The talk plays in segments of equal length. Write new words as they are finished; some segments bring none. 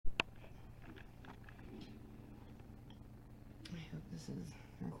this is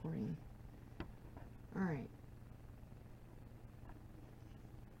recording. Alright.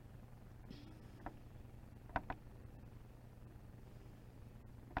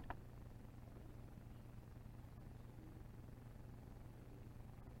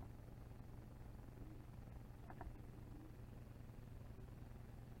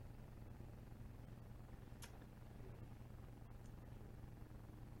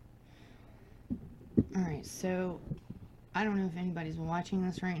 Alright, so I don't know if anybody's watching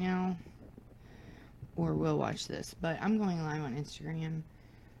this right now or will watch this, but I'm going live on Instagram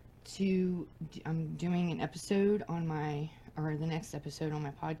I'm doing an episode on the next episode on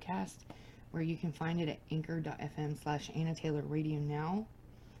my podcast, where you can find it at anchor.fm/Anna Taylor Radio now.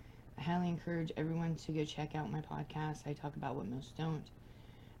 I highly encourage everyone to go check out my podcast. I talk about what most don't.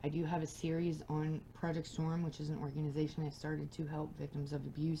 I do have a series on Project Storm, which is an organization I started to help victims of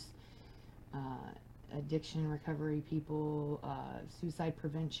abuse, addiction recovery people, suicide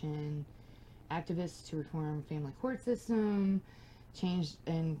prevention, activists to reform family court system, change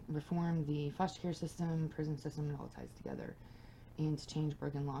and reform the foster care system, prison system, and all ties together, and to change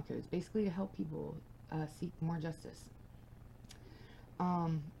broken law codes, basically to help people seek more justice.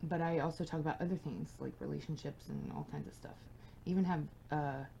 But I also talk about other things like relationships and all kinds of stuff. Even have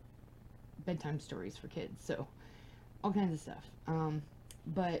bedtime stories for kids, so all kinds of stuff.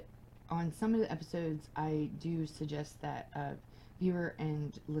 But on some of the episodes, I do suggest that viewer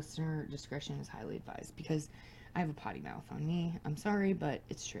and listener discretion is highly advised, because I have a potty mouth on me. I'm sorry, but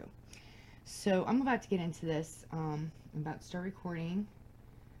it's true. So I'm about to get into this. I'm about to start recording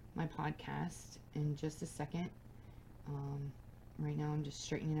my podcast in just a second. Right now I'm just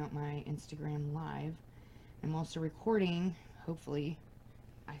straightening out my Instagram live. I'm also recording, hopefully,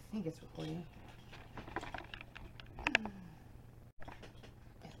 I think it's recording,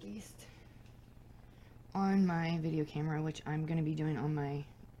 at least on my video camera, which I'm going to be doing on my,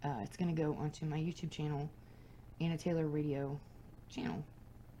 it's going to go onto my YouTube channel, Anna Taylor Radio channel.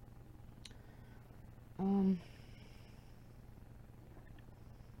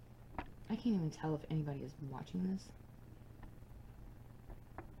 I can't even tell if anybody is watching this.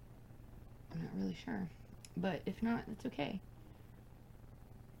 I'm not really sure, but if not, it's okay.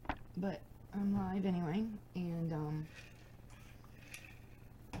 But I'm live anyway, and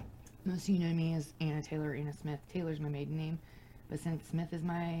most of you know me as Anna Taylor, Anna Smith. Taylor's my maiden name, but since Smith is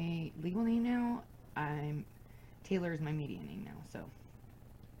my legal name now, Taylor is my media name now, so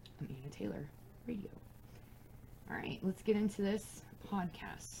I'm Anna Taylor Radio. Alright, let's get into this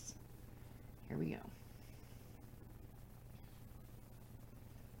podcast. Here we go.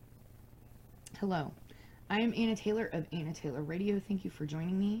 Hello, I am Anna Taylor of Anna Taylor Radio. Thank you for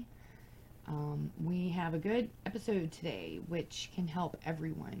joining me. We have a good episode today, which can help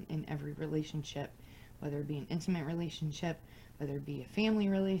everyone in every relationship, whether it be an intimate relationship, whether it be a family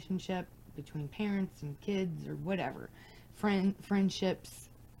relationship between parents and kids, or whatever, friendships,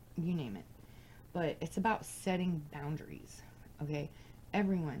 you name it. But it's about setting boundaries, okay?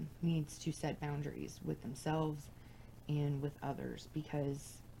 Everyone needs to set boundaries with themselves and with others,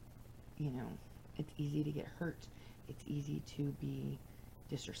 because, you know, it's easy to get hurt. It's easy to be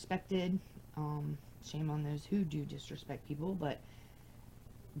disrespected. Shame on those who do disrespect people, but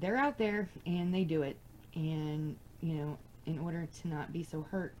they're out there and they do it. And, you know, in order to not be so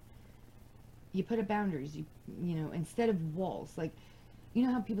hurt, you put up boundaries. You know, instead of walls, like, you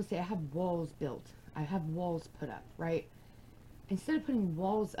know how people say, I have walls built, I have walls put up, right? Instead of putting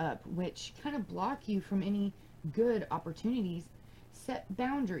walls up, which kind of block you from any good opportunities, set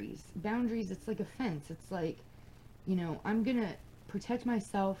boundaries. Boundaries, it's like a fence. It's like, you know, I'm gonna protect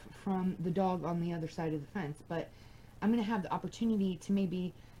myself from the dog on the other side of the fence, but I'm gonna have the opportunity to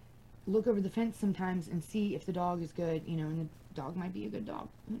maybe look over the fence sometimes and see if the dog is good, you know, and the dog might be a good dog.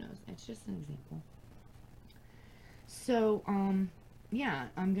 Who knows? It's just an example. So, yeah,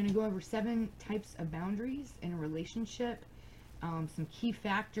 I'm gonna go over 7 types of boundaries in a relationship. Some key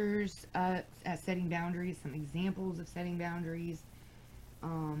factors at setting boundaries, some examples of setting boundaries,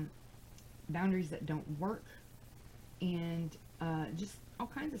 boundaries that don't work, and just all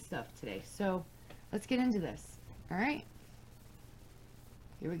kinds of stuff today. So let's get into this. All right,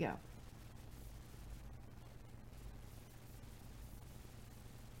 here we go.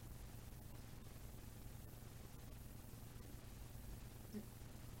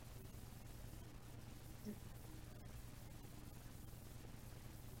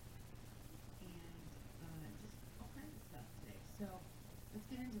 So let's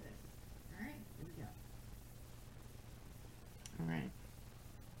get into this. All right, here we go. All right.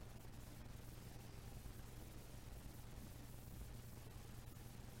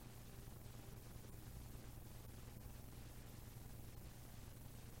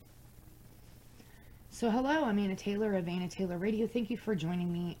 So, hello, I'm Anna Taylor of Anna Taylor Radio. Thank you for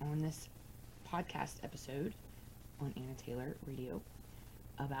joining me on this podcast episode on Anna Taylor Radio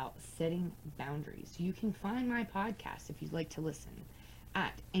about setting boundaries. You can find my podcast if you'd like to listen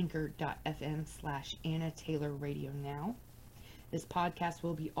at anchor.fm/Anna Taylor Radio now. This podcast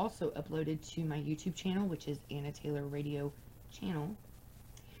will be also uploaded to my YouTube channel, which is Anna Taylor Radio channel.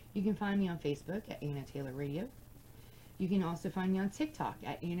 You can find me on Facebook at Anna Taylor Radio. You can also find me on TikTok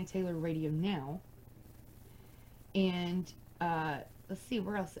at Anna Taylor Radio now. And let's see,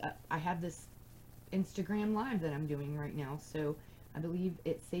 where else? I have this Instagram Live that I'm doing right now. So I believe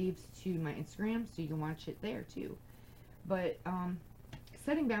it saves to my Instagram, so you can watch it there too. But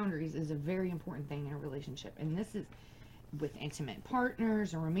setting boundaries is a very important thing in a relationship. And this is with intimate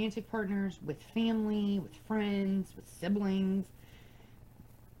partners or romantic partners, with family, with friends, with siblings,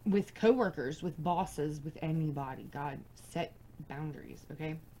 with coworkers, with bosses, with anybody. God, set boundaries,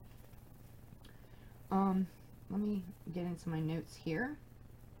 okay? Let me get into my notes here.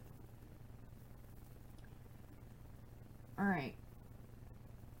 All right.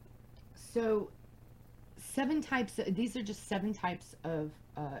 So, these are just 7 types of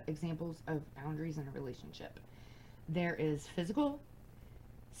examples of boundaries in a relationship. There is physical,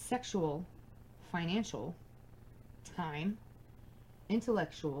 sexual, financial, time,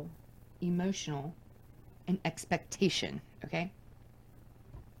 intellectual, emotional, and expectation, okay?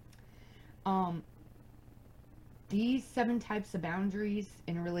 These 7 types of boundaries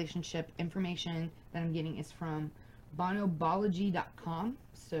in a relationship, information that I'm getting is from bonobology.com,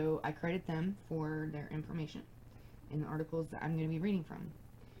 so I credit them for their information in the articles that I'm going to be reading from.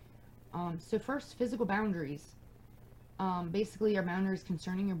 So first, physical boundaries. Basically are boundaries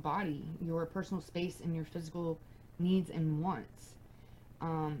concerning your body, your personal space, and your physical needs and wants.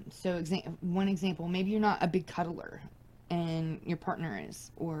 So one example, maybe you're not a big cuddler and your partner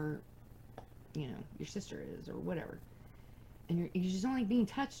is, or you know, your sister is, or whatever, and you just don't like being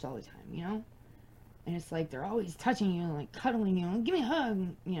touched all the time, you know, and it's like they're always touching you and like cuddling you and give me a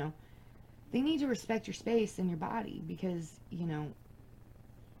hug, you know. They need to respect your space and your body, because you know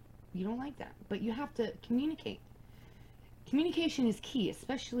you don't like that, but you have to communicate. Communication is key,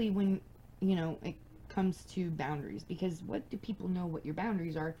 especially when, you know, it comes to boundaries, because what do people know what your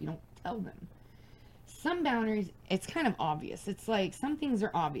boundaries are if you don't tell them? Some boundaries, it's kind of obvious. It's like some things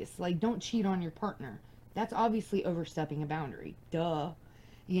are obvious, like don't cheat on your partner. That's obviously overstepping a boundary. Duh.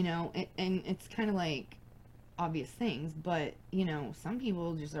 You know, and it's kind of like obvious things, but, you know, some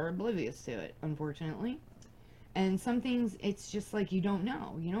people just are oblivious to it, unfortunately. And some things, it's just like you don't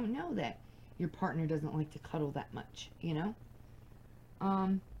know. You don't know that your partner doesn't like to cuddle that much, you know?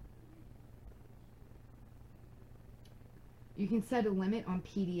 You can set a limit on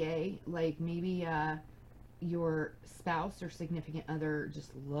PDA, like maybe your spouse or significant other just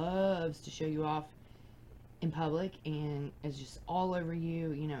loves to show you off in public and is just all over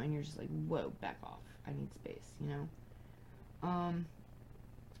you, you know, and you're just like, whoa, back off. I need space, you know?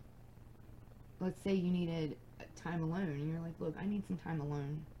 Let's say you needed time alone and you're like, look, I need some time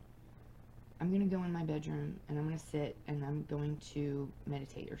alone. I'm going to go in my bedroom and I'm going to sit and I'm going to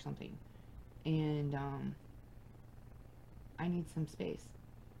meditate or something. And I need some space.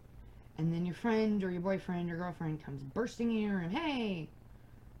 And then your friend or your boyfriend or girlfriend comes bursting in your room. Hey,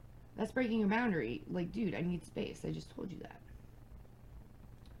 that's breaking your boundary. Like, dude, I need space. I just told you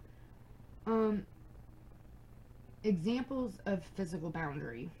that. Examples of physical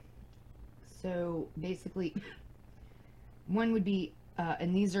boundary. So basically, one would be,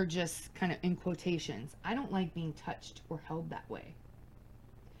 and these are just kind of in quotations, I don't like being touched or held that way.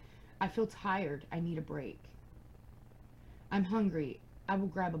 I feel tired. I need a break. I'm hungry. I will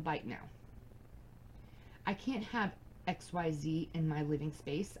grab a bite now. I can't have XYZ in my living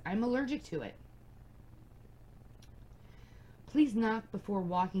space. I'm allergic to it. Please knock before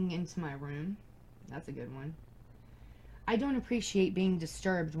walking into my room. That's a good one. I don't appreciate being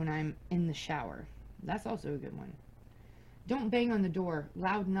disturbed when I'm in the shower. That's also a good one. Don't bang on the door.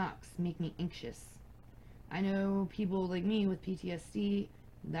 Loud knocks make me anxious. I know people like me with PTSD,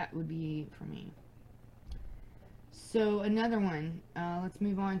 that would be for me. So another one, let's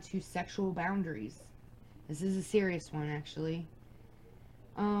move on to sexual boundaries. This is a serious one, actually.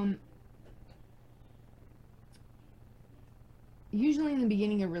 Usually in the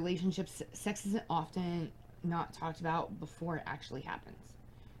beginning of relationships, sex isn't often not talked about before it actually happens.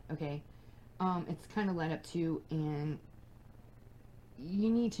 Okay? It's kind of led up to, and you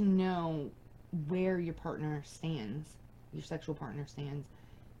need to know where your partner stands, your sexual partner stands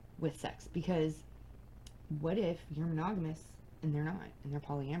with sex, because what if you're monogamous and they're not, and they're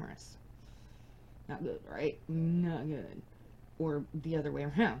polyamorous? Not good, right? Not good. Or the other way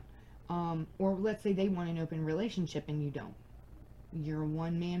around. Or let's say they want an open relationship and you don't. You're a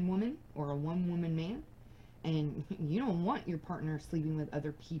one-man woman or a one-woman man, and you don't want your partner sleeping with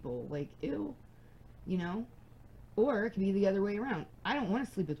other people. Like, ew, you know? Or it could be the other way around. I don't want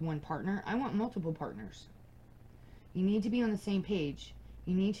to sleep with one partner. I want multiple partners. You need to be on the same page.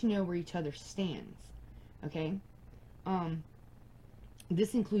 You need to know where each other stands. Okay?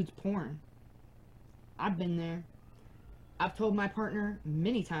 This includes porn. I've been there. I've told my partner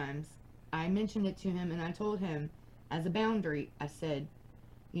many times. I mentioned it to him and I told him as a boundary, I said,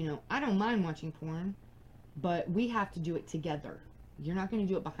 you know, I don't mind watching porn, but we have to do it together. You're not going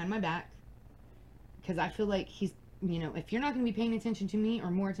to do it behind my back, because I feel like he's, you know, if you're not going to be paying attention to me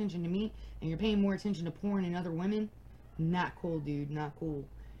or more attention to me, and you're paying more attention to porn and other women, not cool, dude, not cool.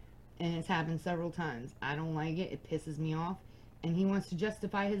 And it's happened several times. I don't like it. It pisses me off. And he wants to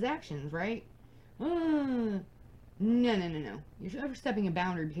justify his actions, right? No. You're overstepping a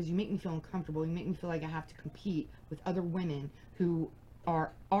boundary because you make me feel uncomfortable. You make me feel like I have to compete with other women who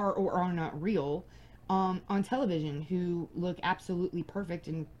are or are not real on television, who look absolutely perfect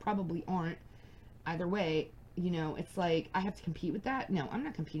and probably aren't. Either way, you know, it's like I have to compete with that. No, I'm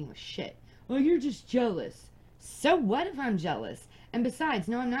not competing with shit. Oh, you're just jealous. So what if I'm jealous? And besides,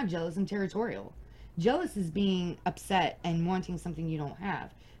 no, I'm not jealous. I'm territorial. Jealous is being upset and wanting something you don't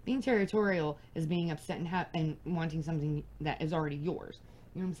have. Being territorial is being upset and wanting something that is already yours.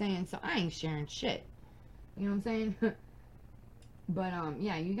 You know what I'm saying? So I ain't sharing shit. You know what I'm saying? But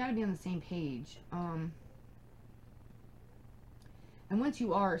yeah, you gotta be on the same page. And once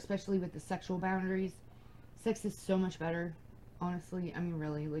you are, especially with the sexual boundaries, sex is so much better. Honestly, I mean,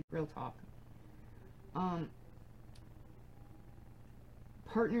 really, like, real talk.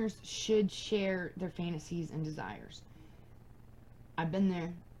 Partners should share their fantasies and desires. I've been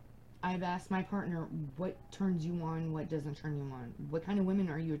there. I've asked my partner, what turns you on, what doesn't turn you on? What kind of women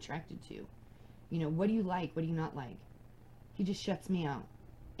are you attracted to? You know, what do you like, what do you not like? He just shuts me out,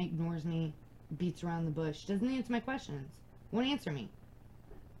 ignores me, beats around the bush, doesn't answer my questions, won't answer me.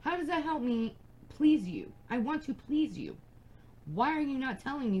 How does that help me please you? I want to please you. Why are you not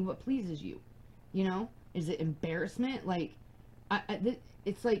telling me what pleases you? You know, is it embarrassment? Like,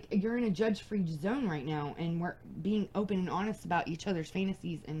 it's like you're in a judge-free zone right now, and we're being open and honest about each other's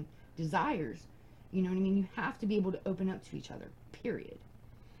fantasies and desires. You know what I mean? You have to be able to open up to each other, period.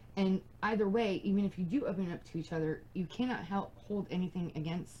 And either way, even if you do open up to each other, you cannot hold anything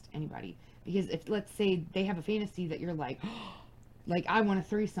against anybody. Because if, let's say, they have a fantasy that you're like, like, I want a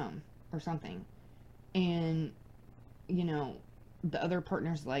threesome or something, and, you know, the other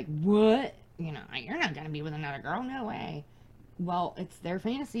partner's like, what? You know, you're not going to be with another girl? No way. Well, it's their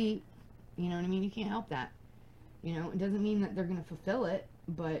fantasy. You know what I mean? You can't help that. You know, it doesn't mean that they're going to fulfill it,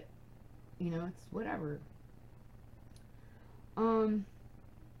 but, you know, it's whatever.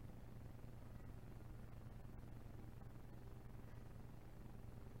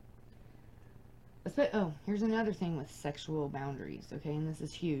 Oh, here's another thing with sexual boundaries, okay? And this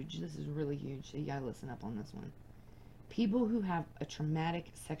is huge. This is really huge. So you gotta listen up on this one. People who have a traumatic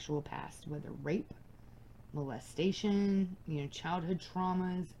sexual past, whether rape, molestation, you know, childhood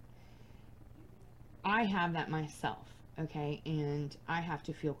traumas. I have that myself, okay? And I have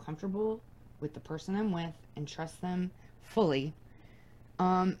to feel comfortable with the person I'm with and trust them fully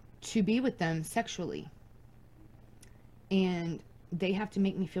to be with them sexually. And they have to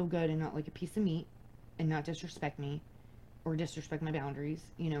make me feel good and not like a piece of meat and not disrespect me or disrespect my boundaries,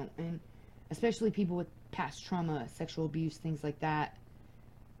 you know, and especially people with past trauma, sexual abuse, things like that.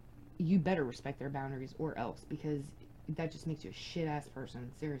 You better respect their boundaries or else, because that just makes you a shit ass person.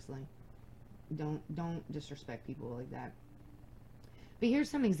 Seriously. Don't disrespect people like that. But here's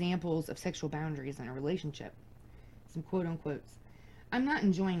some examples of sexual boundaries in a relationship. Some quote unquotes. I'm not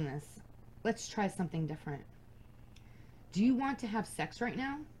enjoying this. Let's try something different. Do you want to have sex right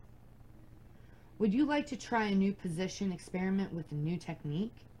now? Would you like to try a new position, experiment with a new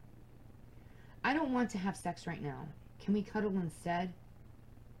technique? I don't want to have sex right now. Can we cuddle instead?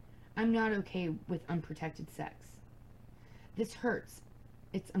 I'm not okay with unprotected sex. This hurts.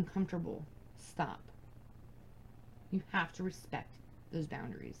 It's uncomfortable. Stop. You have to respect those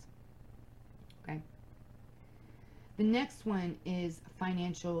boundaries. Okay? The next one is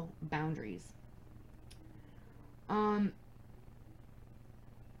financial boundaries.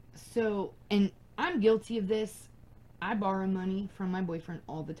 So, and I'm guilty of this. I borrow money from my boyfriend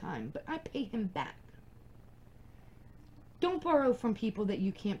all the time, but I pay him back. Don't borrow from people that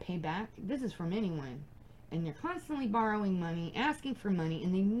you can't pay back. This is from anyone. And they're constantly borrowing money, asking for money,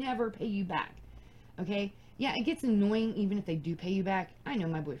 and they never pay you back. Okay? Yeah, it gets annoying even if they do pay you back. I know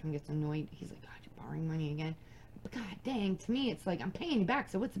my boyfriend gets annoyed. He's like, God, you're borrowing money again. But god dang, to me, it's like, I'm paying you back,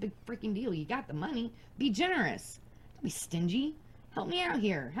 so what's the big freaking deal? You got the money. Be generous. Don't be stingy. Help me out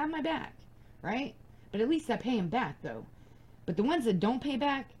here. Have my back. Right? But at least I pay him back, though. But the ones that don't pay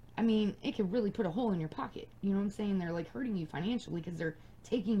back, I mean, it could really put a hole in your pocket. You know what I'm saying? They're like hurting you financially because they're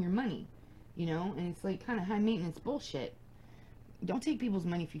taking your money. You know? And it's like kind of high maintenance bullshit. Don't take people's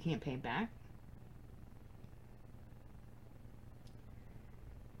money if you can't pay it back.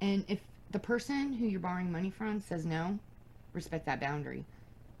 And if the person who you're borrowing money from says no, respect that boundary.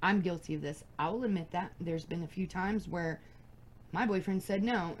 I'm guilty of this. I will admit that. There's been a few times where my boyfriend said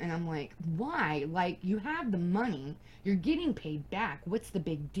no, and I'm like, why? Like, you have the money. You're getting paid back. What's the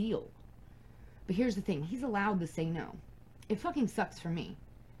big deal? But here's the thing. He's allowed to say no. It fucking sucks for me,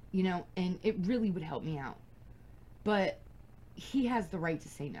 you know, and it really would help me out. But he has the right to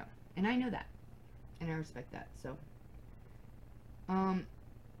say no, and I know that, and I respect that. So,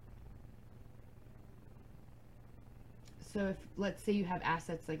 so if, let's say you have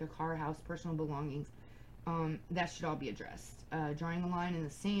assets like a car, house, personal belongings, that should all be addressed. Drawing a line in the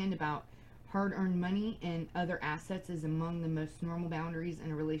sand about hard-earned money and other assets is among the most normal boundaries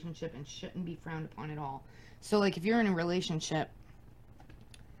in a relationship and shouldn't be frowned upon at all. So, like, if you're in a relationship,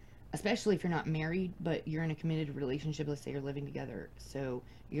 especially if you're not married, but you're in a committed relationship, let's say you're living together, so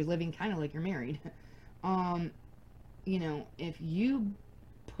you're living kind of like you're married, you know, if you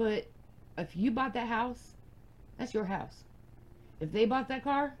bought that house, that's your house. If they bought that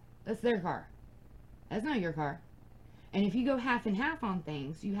car, that's their car. That's not your car. And if you go half and half on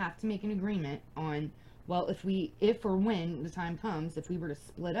things, you have to make an agreement on, well, if or when the time comes, if we were to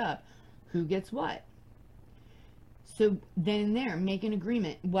split up, who gets what? So then and there, make an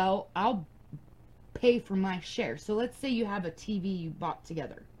agreement. Well, I'll pay for my share. So let's say you have a TV you bought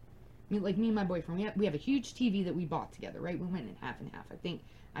together. I mean, like me and my boyfriend, we have a huge TV that we bought together, right? We went in half and half. I think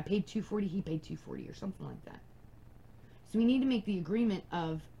I paid $240, he paid $240 or something like that. So we need to make the agreement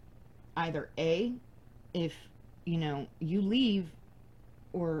of either A, if, you know, you leave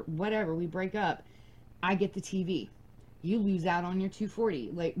or whatever, we break up, I get the TV. You lose out on your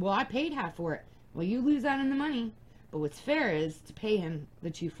 $240. Like, well, I paid half for it. Well, you lose out on the money. But what's fair is to pay him the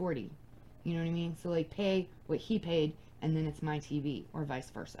 $240. You know what I mean? So, like, pay what he paid, and then it's my TV, or vice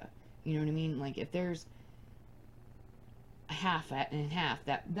versa. You know what I mean? Like, if there's a half and half,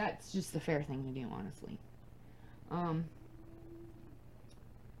 that's just the fair thing to do, honestly.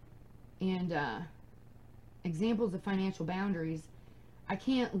 Examples of financial boundaries. I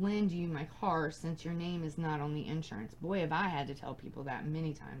can't lend you my car since your name is not on the insurance. Boy, have I had to tell people that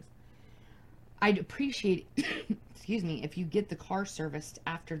many times. I'd appreciate, excuse me, if you get the car serviced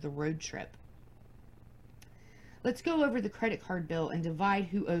after the road trip. Let's go over the credit card bill and divide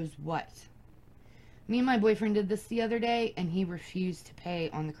who owes what. Me and my boyfriend did this the other day, and he refused to pay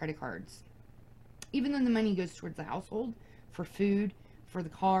on the credit cards. Even though the money goes towards the household, for food, for the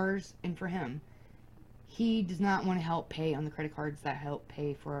cars, and for him. He does not want to help pay on the credit cards that help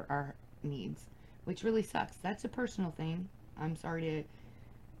pay for our needs, which really sucks. That's a personal thing. I'm sorry to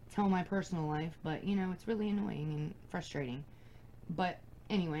tell my personal life, but, you know, it's really annoying and frustrating. But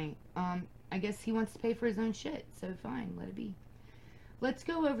anyway, I guess he wants to pay for his own shit, so fine, let it be. Let's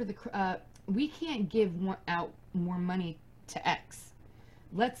go over we can't give out more money to X.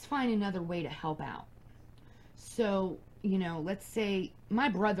 Let's find another way to help out. So, you know, let's say my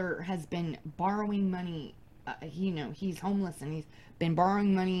brother has been borrowing money. You know, he's homeless and he's been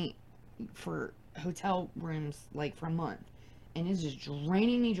borrowing money for hotel rooms like for a month, and it's just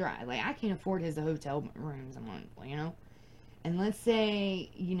draining me dry. Like, I can't afford his hotel rooms a month, you know. And let's say,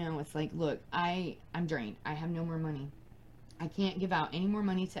 you know, it's like, look, I'm drained. I have no more money. I can't give out any more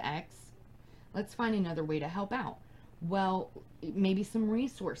money to X. Let's find another way to help out. Well, maybe some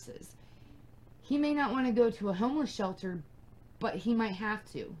resources. He may not want to go to a homeless shelter, but he might have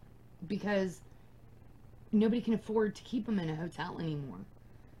to, because nobody can afford to keep him in a hotel anymore.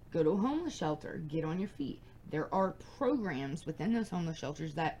 Go to a homeless shelter. Get on your feet. There are programs within those homeless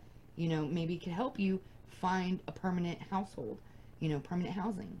shelters that, you know, maybe could help you find a permanent household, you know, permanent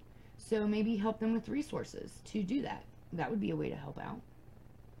housing. So maybe help them with resources to do that. That would be a way to help out.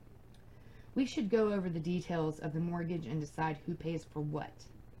 We should go over the details of the mortgage and decide who pays for what.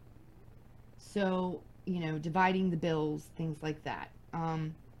 So, you know, dividing the bills, things like that.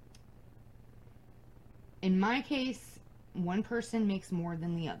 In my case, one person makes more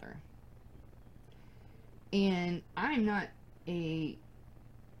than the other. And I'm a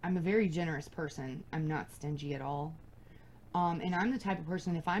very generous person. I'm not stingy at all. And I'm the type of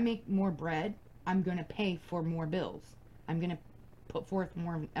person, if I make more bread, I'm going to pay for more bills. I'm going to put forth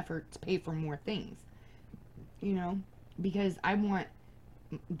more effort to pay for more things. You know, because I want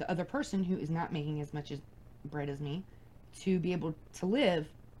the other person who is not making as much as bread as me to be able to live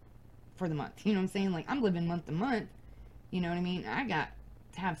for the month. You know what I'm saying? Like, I'm living month to month. You know what I mean? I got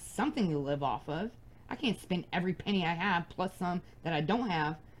to have something to live off of. I can't spend every penny I have plus some that I don't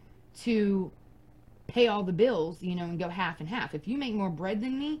have to pay all the bills, you know, and go half and half. If you make more bread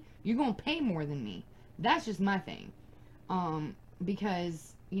than me, you're going to pay more than me. That's just my thing.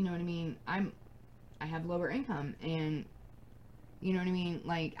 Because, you know what I mean, I have lower income, and you know what I mean?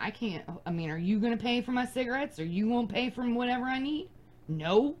 Like, I can't, I mean, are you going to pay for my cigarettes? Are you going to pay for whatever I need?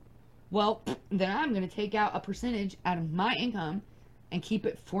 No. Well, then I'm going to take out a percentage out of my income and keep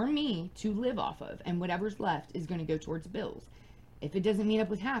it for me to live off of. And whatever's left is going to go towards bills. If it doesn't meet up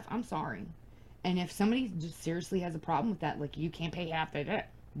with half, I'm sorry. And if somebody just seriously has a problem with that, like, you can't pay half of it,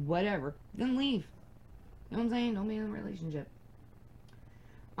 whatever, then leave. You know what I'm saying? Don't be in a relationship.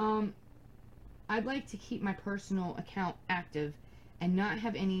 I'd like to keep my personal account active and not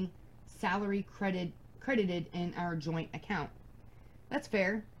have any salary credited in our joint account. That's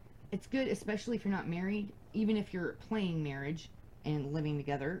fair. It's good, especially if you're not married. Even if you're playing marriage and living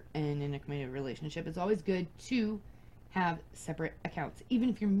together and in a committed relationship, it's always good to have separate accounts. Even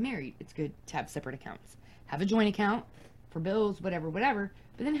if you're married, it's good to have separate accounts. Have a joint account for bills, whatever, but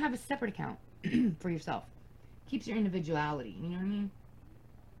then have a separate account for yourself. Keeps your individuality, you know what I mean?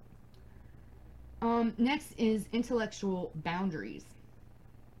 Next is intellectual boundaries.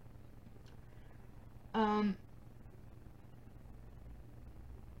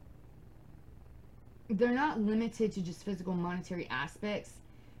 They're not limited to just physical monetary aspects.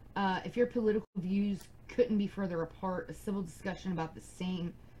 If your political views couldn't be further apart, a civil discussion about the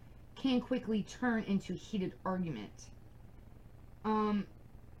same can quickly turn into heated argument.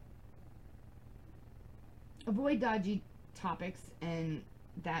 Avoid dodgy topics, and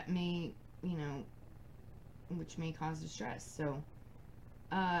that may, you know, which may cause distress. So,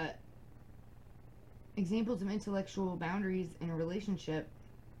 examples of intellectual boundaries in a relationship,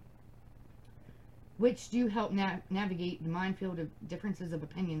 which do help navigate the minefield of differences of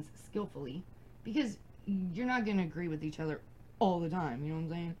opinions skillfully, because you're not going to agree with each other all the time, you know what I'm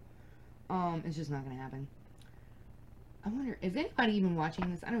saying? It's just not going to happen. I wonder, is anybody even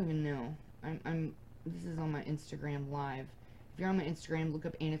watching this? I don't even know. This is on my Instagram live. If you're on my Instagram, look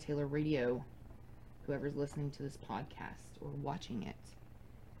up Anna Taylor Radio, whoever's listening to this podcast or watching it.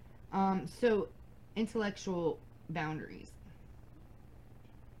 So, intellectual boundaries.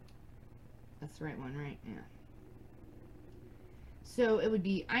 That's the right one, right? Yeah. So, it would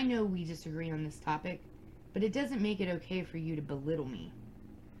be, I know we disagree on this topic, but it doesn't make it okay for you to belittle me.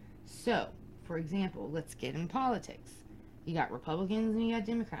 So, for example, let's get in politics. You got Republicans and you got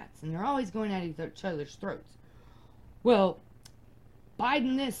Democrats, and they're always going at each other's throats. Well,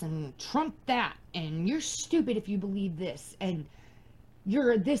 Biden this and Trump that, and you're stupid if you believe this, and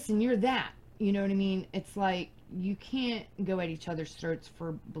you're this and you're that. You know what I mean? It's like, you can't go at each other's throats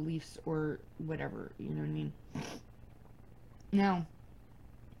for beliefs or whatever. You know what I mean? Now,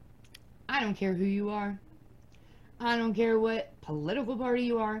 I don't care who you are. I don't care what political party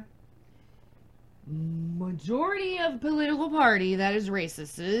you are. Majority of political party that is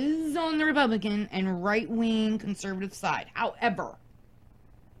racist is on the Republican and right-wing conservative side. However,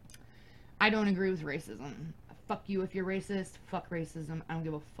 I don't agree with racism. Fuck you if you're racist. Fuck racism. I don't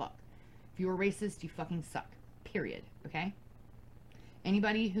give a fuck. If you're racist, you fucking suck. Period. Okay?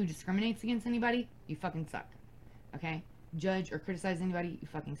 Anybody who discriminates against anybody, you fucking suck. Okay? Judge or criticize anybody, you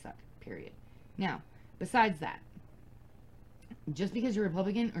fucking suck. Period. Now, besides that, just because you're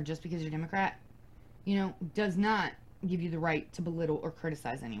Republican or just because you're Democrat, you know, does not give you the right to belittle or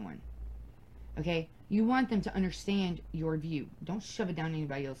criticize anyone. Okay? You want them to understand your view. Don't shove it down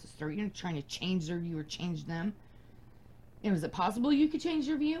anybody else's throat. You're not trying to change their view or change them. And is it possible you could change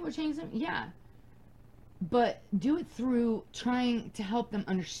their view or change them? Yeah. But do it through trying to help them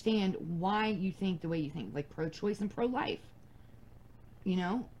understand why you think the way you think. Like pro-choice and pro-life. You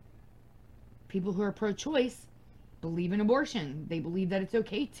know? People who are pro-choice believe in abortion. They believe that it's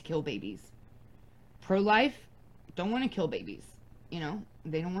okay to kill babies. Pro-life don't want to kill babies. You know?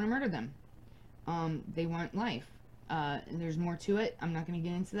 They don't want to murder them. They want life. And there's more to it. I'm not going to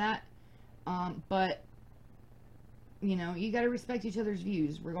get into that. But, you know, you got to respect each other's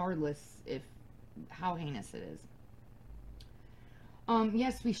views, regardless if how heinous it is.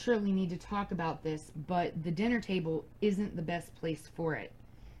 Yes, we surely need to talk about this, but the dinner table isn't the best place for it,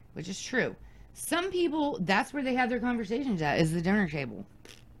 which is true. Some people, that's where they have their conversations at, is the dinner table.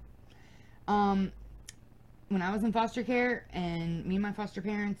 When I was in foster care and me and my foster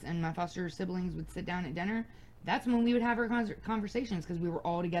parents and my foster siblings would sit down at dinner, that's when we would have our conversations, because we were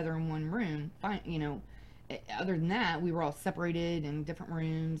all together in one room, you know, other than that, we were all separated in different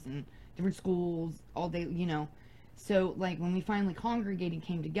rooms and different schools all day, you know. So, like, when we finally congregated,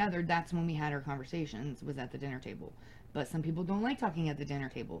 came together, that's when we had our conversations, was at the dinner table. But some people don't like talking at the dinner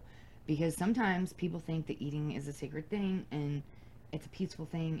table because sometimes people think that eating is a sacred thing and it's a peaceful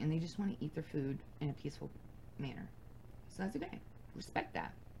thing and they just want to eat their food in a peaceful manner. So that's okay. Respect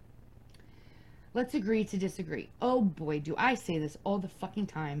that. Let's agree to disagree. Oh boy, do I say this all the fucking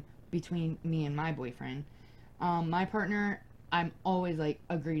time between me and my boyfriend. My partner, I'm always like,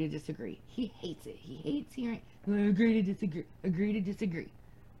 agree to disagree. He hates it. He hates hearing, agree to disagree. Agree to disagree.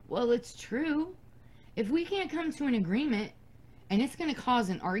 Well, it's true. If we can't come to an agreement and it's going to cause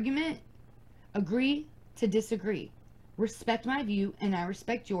an argument, agree to disagree. Respect my view and I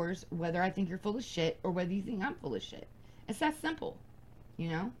respect yours, whether I think you're full of shit or whether you think I'm full of shit. It's that simple, you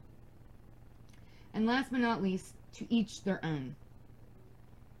know? And last but not least, to each their own.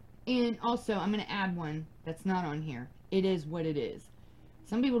 And also, I'm going to add one that's not on here. It is what it is.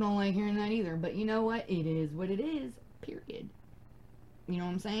 Some people don't like hearing that either, but you know what? It is what it is, period. You know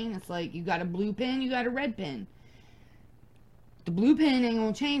what I'm saying? It's like, you got a blue pen, you got a red pen. The blue pen ain't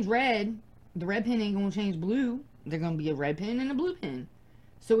going to change red. The red pen ain't going to change blue. There's going to be a red pen and a blue pen.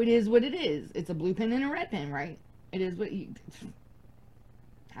 So it is what it is. It's a blue pen and a red pen, right? It is what you...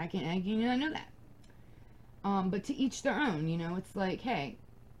 How can you not know that? But to each their own, you know, it's like, hey,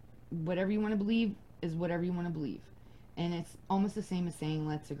 whatever you want to believe is whatever you want to believe. And it's almost the same as saying,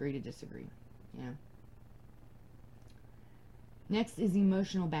 let's agree to disagree, you know. Next is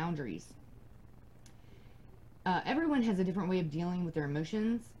emotional boundaries. Everyone has a different way of dealing with their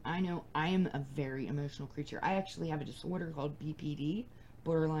emotions. I know I am a very emotional creature. I actually have a disorder called BPD,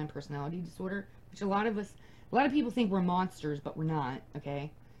 borderline personality disorder, which a lot of people think we're monsters, but we're not,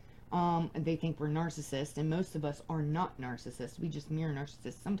 okay? They think we're narcissists, and most of us are not narcissists. We just mirror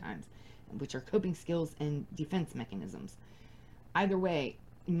narcissists sometimes, which are coping skills and defense mechanisms. Either way,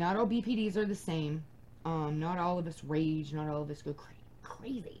 not all BPDs are the same. Not all of us rage, not all of us go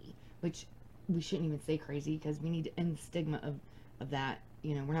crazy, which we shouldn't even say crazy because we need to end the stigma of that.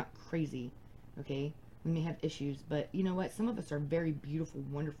 You know, we're not crazy, okay? We may have issues, but you know what? Some of us are very beautiful,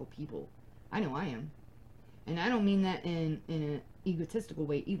 wonderful people. I know I am. And I don't mean that in an egotistical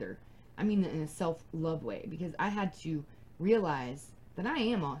way either. I mean that in a self-love way, because I had to realize that I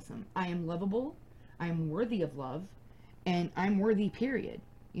am awesome. I am lovable. I am worthy of love. And I'm worthy, period.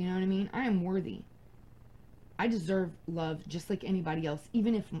 You know what I mean? I am worthy. I deserve love just like anybody else,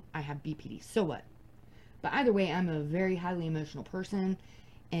 even if I have BPD. So what? But either way, I'm a very highly emotional person,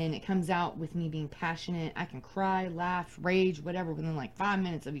 and it comes out with me being passionate. I can cry, laugh, rage, whatever, within like 5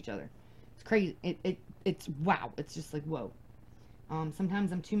 minutes of each other. It's crazy. It's wow. It's just like, whoa.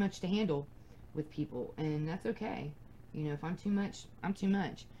 Sometimes I'm too much to handle with people, and that's okay. You know, if I'm too much, I'm too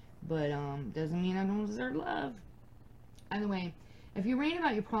much. But doesn't mean I don't deserve love. Either way, if you rant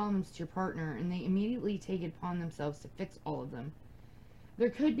about your problems to your partner and they immediately take it upon themselves to fix all of them, there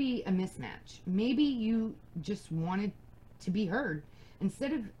could be a mismatch. Maybe you just wanted to be heard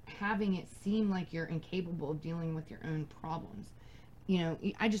instead of having it seem like you're incapable of dealing with your own problems. You know,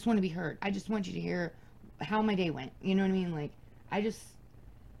 I just want to be heard. I just want you to hear how my day went. You know what I mean? Like, I just,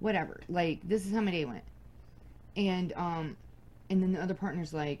 whatever. Like, this is how my day went. And then the other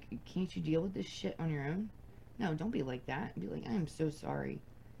partner's like, can't you deal with this shit on your own? No, don't be like that. Be like, I am so sorry.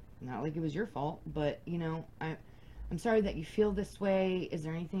 Not like it was your fault, but, you know, I'm sorry that you feel this way. Is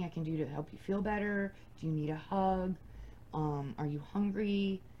there anything I can do to help you feel better? Do you need a hug? Are you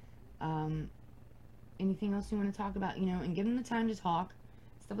hungry? Anything else you want to talk about? You know, and give them the time to talk.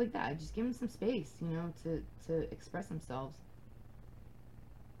 Stuff like that. Just give them some space, you know, to express themselves.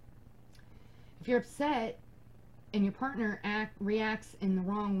 If you're upset and your partner reacts in the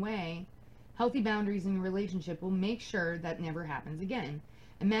wrong way, healthy boundaries in your relationship will make sure that never happens again.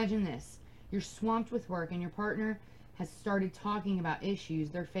 Imagine this. You're swamped with work and your partner has started talking about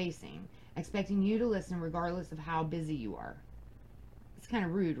issues they're facing, expecting you to listen regardless of how busy you are. It's kind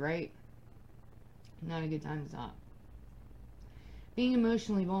of rude, right? Not a good time to talk. Being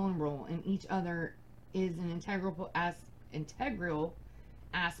emotionally vulnerable in each other is an integral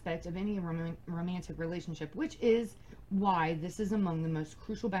aspect of any romantic relationship, which is why this is among the most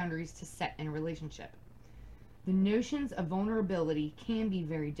crucial boundaries to set in a relationship. The notions of vulnerability can be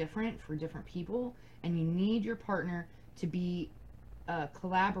very different for different people, and you need your partner to be a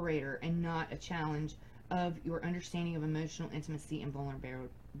collaborator and not a challenge of your understanding of emotional intimacy and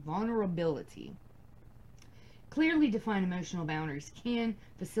vulnerability. Clearly defined emotional boundaries can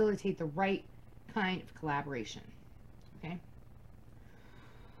facilitate the right kind of collaboration. Okay?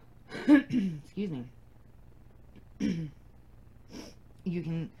 Excuse me. You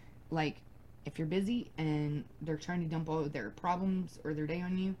can, like, If you're busy and they're trying to dump all of their problems or their day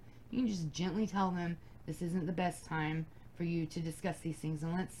on you, you can just gently tell them this isn't the best time for you to discuss these things,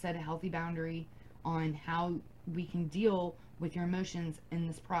 and let's set a healthy boundary on how we can deal with your emotions in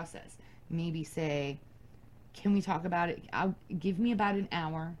this process. Maybe say, can we talk about it? Give me about an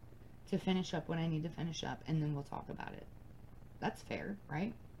hour to finish up what I need to finish up, and then we'll talk about it. That's fair,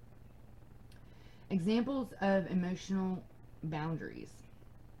 right? Examples of emotional boundaries.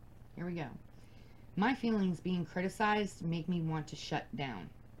 Here we go. My feelings being criticized make me want to shut down.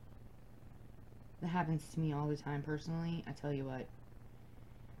 That happens to me all the time personally. I tell you what.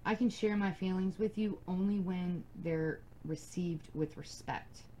 I can share my feelings with you only when they're received with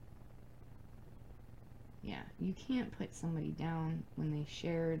respect. Yeah, you can't put somebody down when they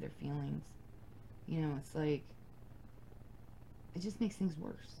share their feelings. You know, it's like, it just makes things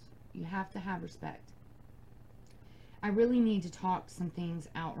worse. You have to have respect. I really need to talk some things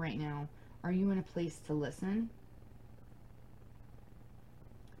out right now. Are you in a place to listen?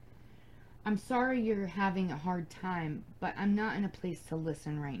 I'm sorry you're having a hard time, but I'm not in a place to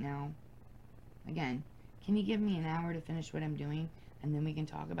listen right now. Again, can you give me an hour to finish what I'm doing, and then we can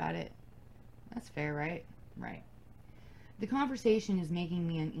talk about it? That's fair, right? Right. The conversation is making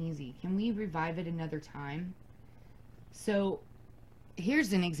me uneasy. Can we revive it another time? So,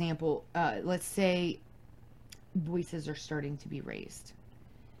 here's an example. Let's say voices are starting to be raised,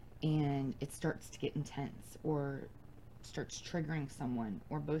 and it starts to get intense, or starts triggering someone,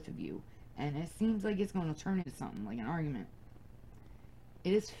 or both of you, and it seems like it's going to turn into something like an argument.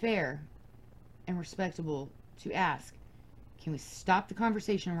 It is fair and respectable to ask, can we stop the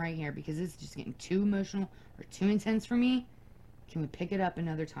conversation right here because it's just getting too emotional or too intense for me? Can we pick it up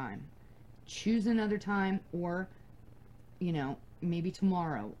another time? Choose another time, or, you know, maybe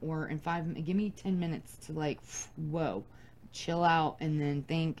tomorrow, or in 5 minutes. Give me 10 minutes to, like, whoa, chill out, and then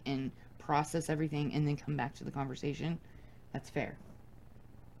think and process everything, and then come back to the conversation. That's fair.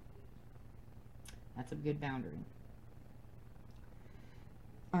 That's a good boundary.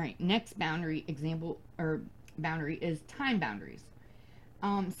 All right, next boundary example, or boundary, is time boundaries.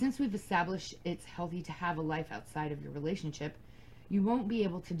 Since we've established it's healthy to have a life outside of your relationship, you won't be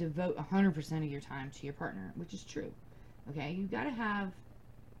able to devote 100% of your time to your partner, which is true. Okay, you got to have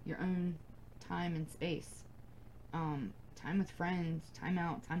your own time and space. Time with friends, time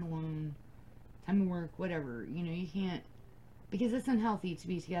out, time alone, time to work, whatever. You know, you can't, because it's unhealthy to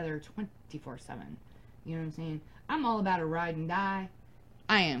be together 24/7. You know what I'm saying? I'm all about a ride and die.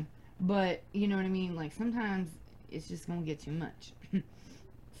 I am. But, you know what I mean? Like, sometimes it's just going to get too much.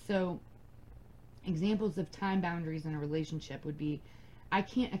 So, examples of time boundaries in a relationship would be, I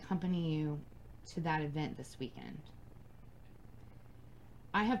can't accompany you to that event this weekend.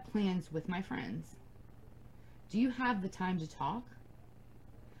 I have plans with my friends. Do you have the time to talk?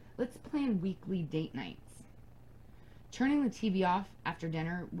 Let's plan weekly date nights. Turning the TV off after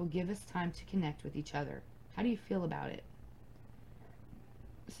dinner will give us time to connect with each other. How do you feel about it?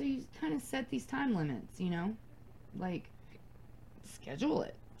 So you kind of set these time limits, you know? Like, schedule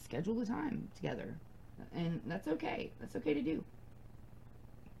it. Schedule the time together. And that's okay. That's okay to do.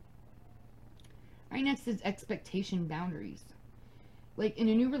 All right, next is expectation boundaries. Like, in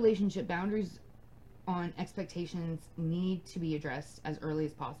a new relationship, boundaries on expectations need to be addressed as early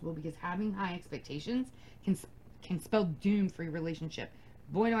as possible, because having high expectations can spell doom for your relationship.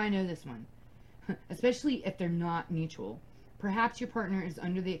 Boy, do I know this one. Especially if they're not mutual. Perhaps your partner is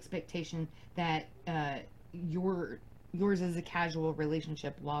under the expectation that yours is a casual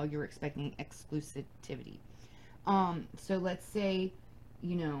relationship while you're expecting exclusivity. So let's say,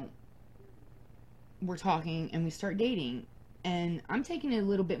 you know, we're talking and we start dating, and I'm taking it a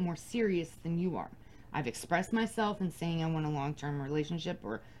little bit more serious than you are. I've expressed myself and saying I want a long-term relationship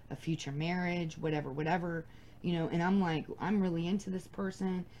or a future marriage, whatever, you know, and I'm like, I'm really into this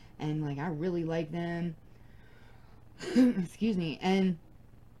person, and like, I really like them. Excuse me. And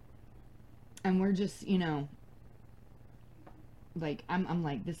we're just, you know, like, I'm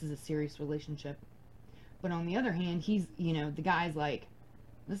like, this is a serious relationship. But on the other hand, he's, you know, the guy's like,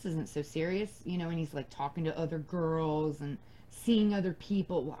 this isn't so serious, you know, and he's like talking to other girls and seeing other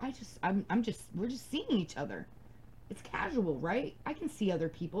people. Well, we're just seeing each other. It's casual, right? I can see other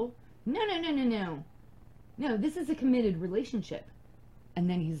people. No. No, this is a committed relationship. And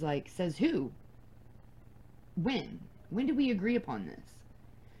then he's like, says who? When? When did we agree upon this?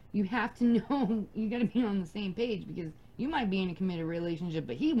 You have to know, you got to be on the same page, because you might be in a committed relationship,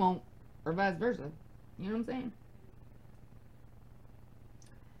 but he won't, or vice versa. You know what I'm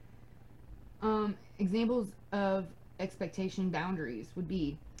saying? Examples of expectation boundaries would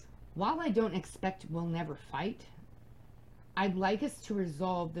be, while I don't expect we'll never fight, I'd like us to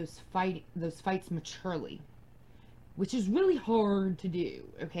resolve those fights maturely, which is really hard to do.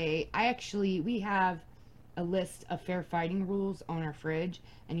 Okay, we have a list of fair fighting rules on our fridge,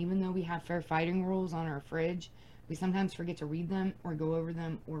 and even though we have fair fighting rules on our fridge, we sometimes forget to read them or go over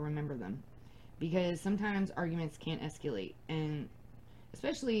them or remember them, because sometimes arguments can't escalate, and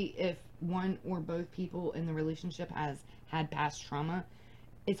especially if one or both people in the relationship has had past trauma,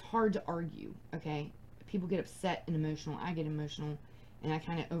 it's hard to argue. Okay, people get upset and emotional. I get emotional, and I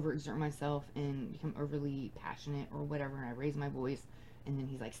kind of overexert myself and become overly passionate or whatever, and I raise my voice, and then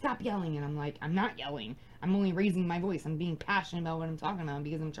he's like, stop yelling, and I'm like, I'm not yelling, I'm only raising my voice, I'm being passionate about what I'm talking about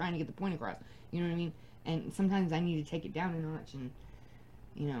because I'm trying to get the point across, you know what I mean? And sometimes I need to take it down a notch, and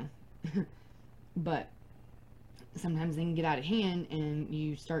you know, but sometimes they can get out of hand and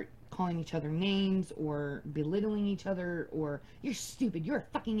you start calling each other names or belittling each other, or you're stupid, you're a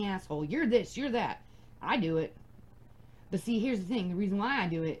fucking asshole, you're this, you're that. I do it. But see, here's the thing. The reason why I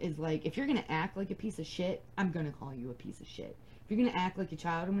do it is, like, if you're going to act like a piece of shit, I'm going to call you a piece of shit. If you're going to act like a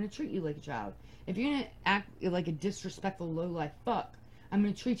child, I'm going to treat you like a child. If you're going to act like a disrespectful low-life fuck, I'm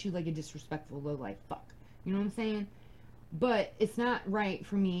going to treat you like a disrespectful low-life fuck. You know what I'm saying? But it's not right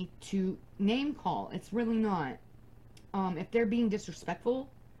for me to name call. It's really not. If they're being disrespectful,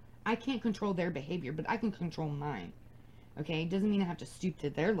 I can't control their behavior, but I can control mine. Okay? It doesn't mean I have to stoop to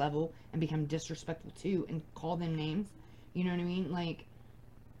their level and become disrespectful too and call them names. You know what I mean? Like,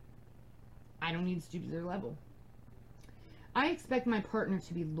 I don't need to stoop to their level. I expect my partner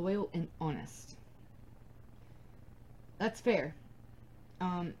to be loyal and honest. That's fair.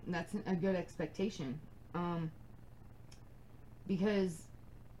 That's a good expectation. Because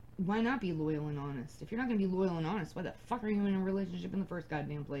why not be loyal and honest? If you're not going to be loyal and honest, why the fuck are you in a relationship in the first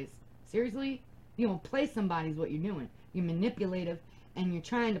goddamn place? Seriously? You don't play somebody is what you're doing. You're manipulative and you're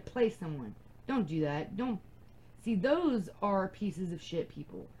trying to play someone. Don't do that. Don't. See, those are pieces of shit,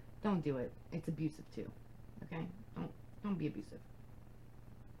 people. Don't do it. It's abusive too. Okay? Don't be abusive.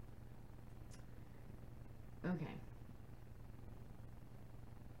 Okay.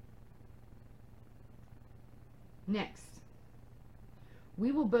 Next.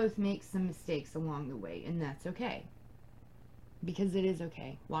 We will both make some mistakes along the way, and that's okay. Because it is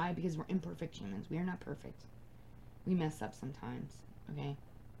okay. Why? Because we're imperfect humans. We are not perfect. We mess up sometimes. Okay?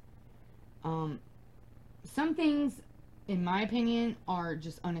 Some things, in my opinion, are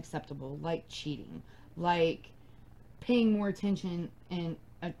just unacceptable, like cheating, like paying more attention and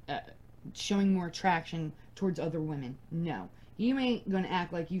showing more attraction towards other women. No. You ain't gonna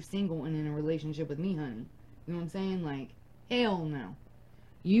act like you single and in a relationship with me, honey. You know what I'm saying? Like, hell no.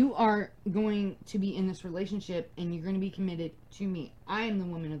 You are going to be in this relationship and you're going to be committed to me. I am the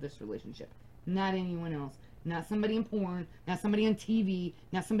woman of this relationship, not anyone else. Not somebody in porn, not somebody on TV,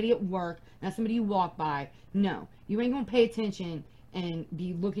 not somebody at work, not somebody you walk by. No, you ain't going to pay attention and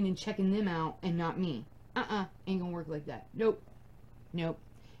be looking and checking them out and not me. Ain't going to work like that. Nope. Nope.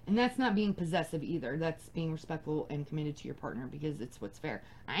 And that's not being possessive either. That's being respectful and committed to your partner because it's what's fair.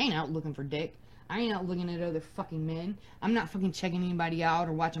 I ain't out looking for dick. I ain't out looking at other fucking men. I'm not fucking checking anybody out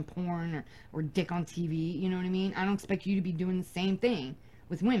or watching porn or dick on TV. You know what I mean? I don't expect you to be doing the same thing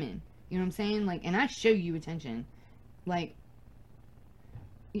with women. You know what I'm saying? Like, and I show you attention. Like,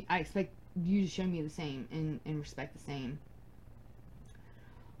 I expect you to show me the same and respect the same.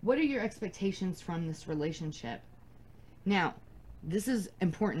 What are your expectations from this relationship? Now, this is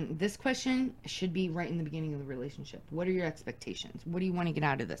important. This question should be right in the beginning of the relationship. What are your expectations? What do you want to get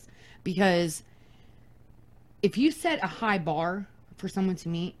out of this? Because if you set a high bar for someone to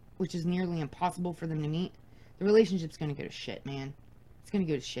meet, which is nearly impossible for them to meet, the relationship's going to go to shit, man. It's going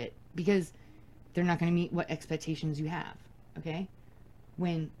to go to shit because they're not going to meet what expectations you have, okay?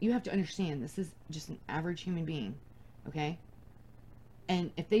 When you have to understand, this is just an average human being, okay?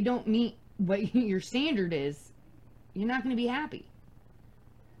 And if they don't meet what your standard is, you're not going to be happy.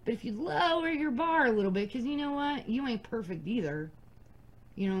 But if you lower your bar a little bit, because you know what? You ain't perfect either.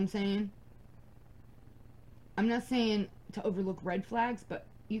 You know what I'm saying? I'm not saying to overlook red flags, but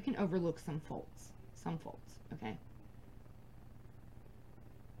you can overlook some faults. Some faults, okay?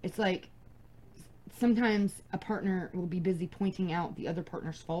 It's like sometimes a partner will be busy pointing out the other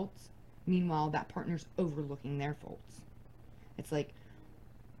partner's faults. Meanwhile, that partner's overlooking their faults. It's like,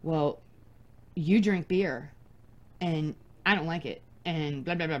 well, you drink beer and I don't like it and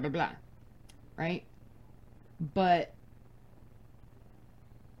blah, blah, blah, blah, blah. Right? But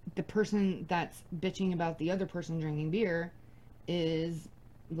the person that's bitching about the other person drinking beer is,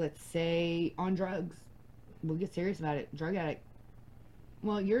 let's say, on drugs. We'll get serious about it. Drug addict.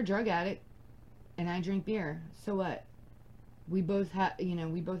 Well, you're a drug addict and I drink beer. So what? We both have,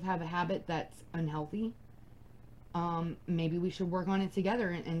 we both have a habit that's unhealthy. Maybe we should work on it together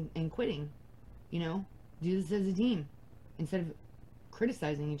and quitting, you know, do this as a team instead of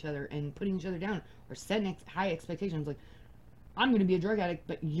criticizing each other and putting each other down or setting high expectations. Like, I'm going to be a drug addict,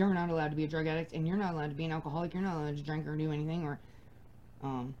 but you're not allowed to be a drug addict, and you're not allowed to be an alcoholic. You're not allowed to drink or do anything,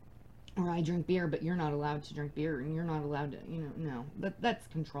 um, or I drink beer, but you're not allowed to drink beer, and you're not allowed to, no. That's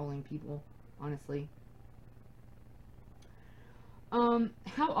controlling people, honestly. How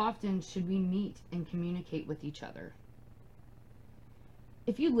often should we meet and communicate with each other?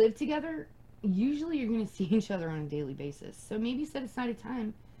 If you live together, usually you're going to see each other on a daily basis. So maybe set aside a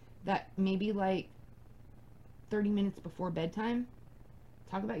time that maybe like 30 minutes before bedtime,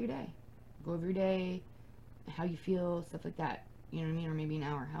 talk about your day. Go over your day, how you feel, stuff like that. You know what I mean? Or maybe an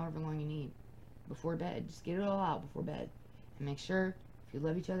hour, however long you need before bed. Just get it all out before bed. And make sure, if you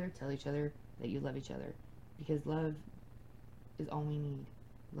love each other, tell each other that you love each other. Because love is all we need.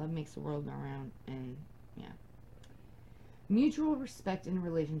 Love makes the world go around, and yeah. Mutual respect in a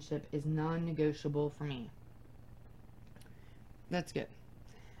relationship is non-negotiable for me. That's good.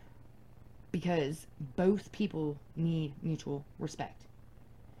 Because both people need mutual respect.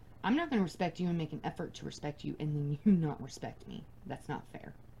 I'm not going to respect you and make an effort to respect you and then you not respect me. That's not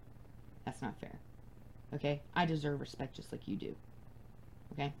fair. That's not fair. Okay? I deserve respect just like you do.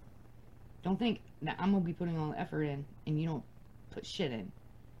 Okay? Don't think that I'm going to be putting all the effort in and you don't put shit in.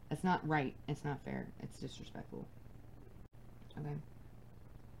 That's not right. It's not fair. It's disrespectful. Okay?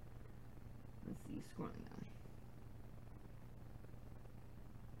 Let's see. Scrolling down.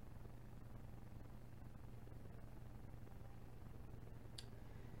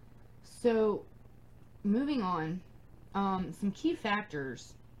 So, moving on, some key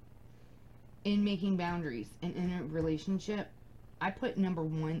factors in making boundaries and in a relationship, I put number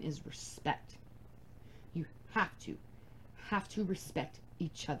one is respect. You have to respect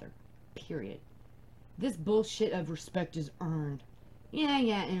each other, period. This bullshit of respect is earned. Yeah,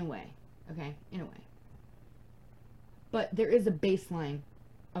 in a way. Okay, in a way. But there is a baseline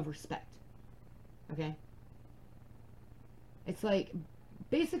of respect. Okay? It's like,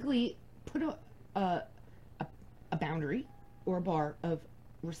 basically, put a boundary or a bar of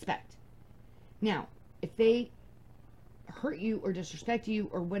respect. Now, if they hurt you or disrespect you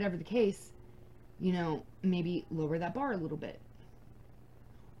or whatever the case, maybe lower that bar a little bit.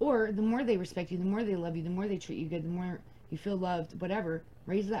 Or the more they respect you, the more they love you, the more they treat you good, the more you feel loved, whatever,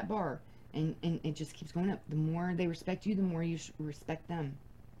 raise that bar. And it just keeps going up. The more they respect you, the more you respect them.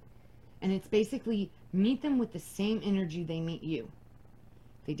 And it's basically meet them with the same energy they meet you.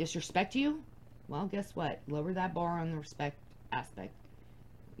 If they disrespect you, well, guess what? Lower that bar on the respect aspect.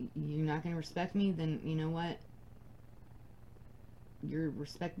 You're not going to respect me, then you know what? Your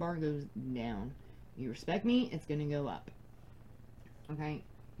respect bar goes down. You respect me, it's going to go up. Okay?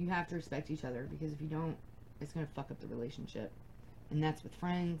 You have to respect each other, because if you don't, it's going to fuck up the relationship. And that's with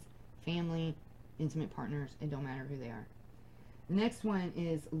friends, family, intimate partners. It don't matter who they are. The next one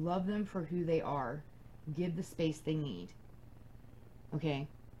is love them for who they are. Give the space they need. Okay?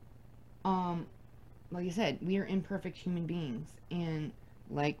 Like I said, we are imperfect human beings. And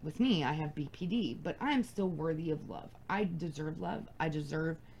like with me, I have BPD, but I am still worthy of love. I deserve love. I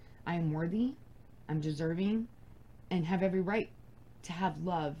am worthy. I'm deserving. And have every right to have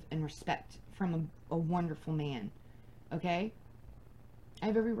love and respect from a wonderful man. Okay? I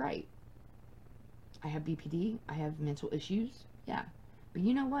have every right. I have BPD. I have mental issues. Yeah. But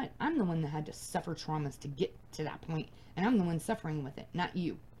you know what? I'm the one that had to suffer traumas to get to that point. And I'm the one suffering with it, not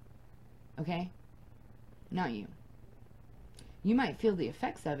you. Okay? Not you. You might feel the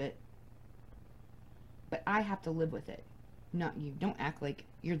effects of it, but I have to live with it, not you. Don't act like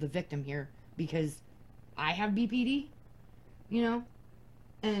you're the victim here because I have BPD,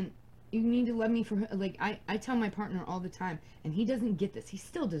 and you need to love me for, like, I tell my partner all the time, and he doesn't get this. He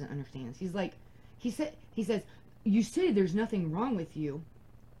still doesn't understand this. He's like, he says, you say there's nothing wrong with you,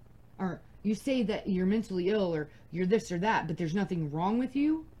 or you say that you're mentally ill, or you're this or that, but there's nothing wrong with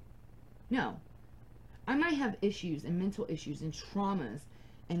you? No. I might have issues and mental issues and traumas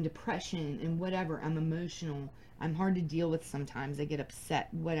and depression and whatever. I'm emotional. I'm hard to deal with sometimes. I get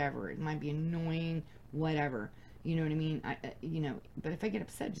upset, whatever. It might be annoying, whatever. You know what I mean? But if I get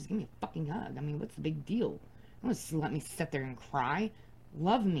upset, just give me a fucking hug. I mean, what's the big deal? Don't just let me sit there and cry.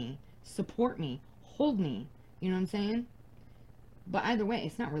 Love me. Support me. Hold me. You know what I'm saying? But either way,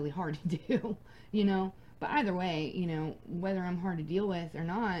 it's not really hard to do, But either way, whether I'm hard to deal with or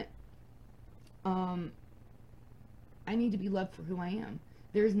not, I need to be loved for who I am.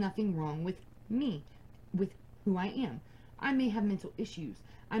 There is nothing wrong with me, with who I am. I may have mental issues.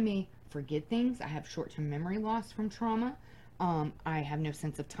 I may forget things. I have short-term memory loss from trauma. I have no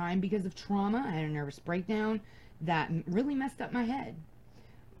sense of time because of trauma. I had a nervous breakdown. that really messed up my head.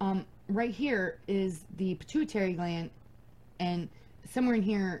 Right here is the pituitary gland, and somewhere in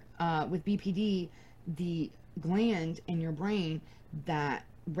here with BPD, the gland in your brain that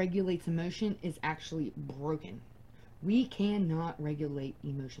regulates emotion is actually broken. We cannot regulate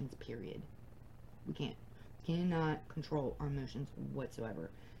emotions, period. We can't. Cannot control our emotions whatsoever.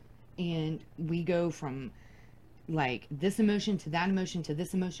 And we go from like this emotion to that emotion to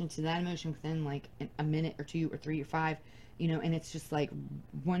this emotion to that emotion within like a minute or two or three or five, and it's just like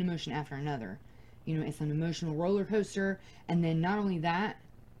one emotion after another. It's an emotional roller coaster. And then not only that,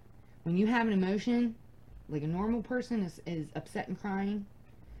 when you have an emotion, like a normal person is upset and crying,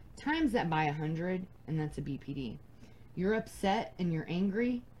 times that by 100, and that's a BPD. You're upset and you're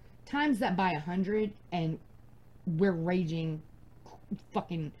angry, times that by 100, and we're raging,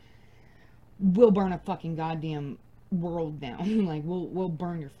 fucking, we'll burn a fucking goddamn world down. Like, we'll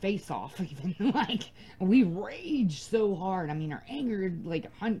burn your face off, even. Like, we rage so hard. I mean, our anger, like,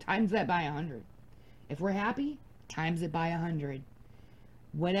 times that by 100. If we're happy, times it by 100.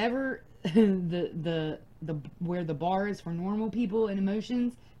 Whatever the where the bar is for normal people and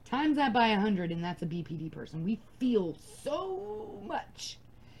emotions, times that by 100, and that's a BPD person. We feel so much.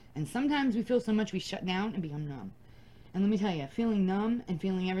 And sometimes we feel so much we shut down and become numb. And let me tell you, feeling numb and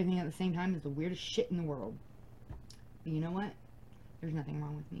feeling everything at the same time is the weirdest shit in the world. But you know what? There's nothing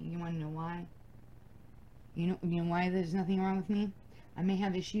wrong with me. You want to know why? You know why there's nothing wrong with me? I may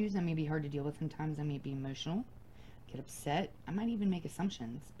have issues. I may be hard to deal with sometimes. I may be emotional, get upset. I might even make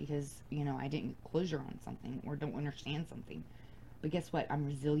assumptions because, I didn't get closure on something or don't understand something. But guess what? I'm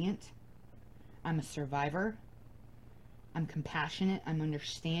resilient. I'm a survivor. I'm compassionate. I'm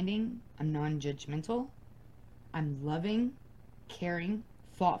understanding. I'm non-judgmental. I'm loving, caring,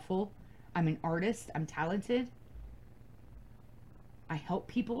 thoughtful. I'm an artist. I'm talented. I help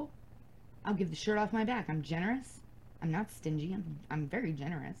people. I'll give the shirt off my back. I'm generous. I'm not stingy. I'm very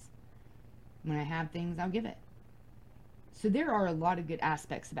generous. When I have things, I'll give it. So there are a lot of good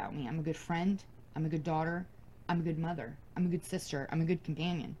aspects about me. I'm a good friend. I'm a good daughter. I'm a good mother. I'm a good sister. I'm a good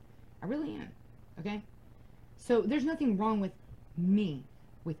companion. I really am. Okay? So there's nothing wrong with me,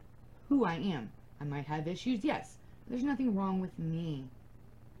 with who I am. I might have issues, yes. There's nothing wrong with me.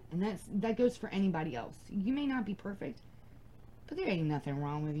 And that goes for anybody else. You may not be perfect, but there ain't nothing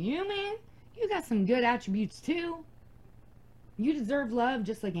wrong with you, man. You got some good attributes too. You deserve love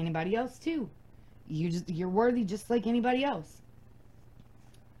just like anybody else too. You're worthy just like anybody else.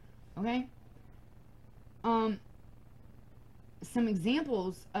 Okay? Some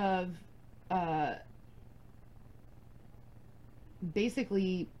examples of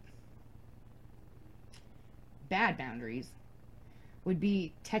basically bad boundaries would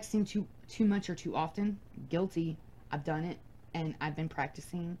be texting too much or too often. Guilty. I've done it, and I've been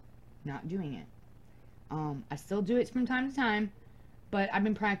practicing not doing it. I still do it from time to time, but I've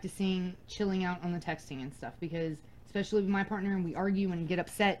been practicing chilling out on the texting and stuff because, especially with my partner, and we argue and get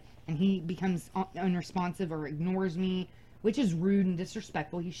upset, and he becomes unresponsive or ignores me, which is rude and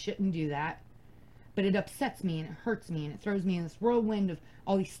disrespectful. He shouldn't do that. But it upsets me and it hurts me and it throws me in this whirlwind of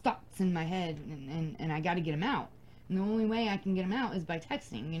all these thoughts in my head, and I got to get them out. And the only way I can get them out is by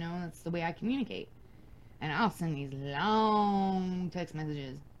texting. That's the way I communicate. And I'll send these long text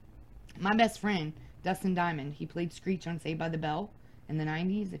messages. My best friend, Dustin Diamond, he played Screech on Saved by the Bell in the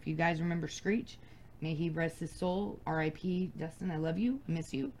 90s. If you guys remember Screech, may he rest his soul. R.I.P. Dustin, I love you. I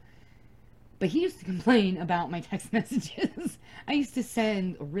miss you. But he used to complain about my text messages. I used to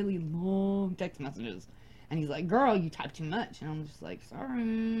send really long text messages. And he's like, girl, you type too much. And I'm just like,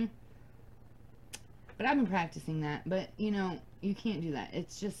 sorry. But I've been practicing that. But, you can't do that.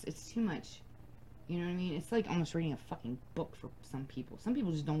 It's too much. You know what I mean? It's like almost reading a fucking book for some people. Some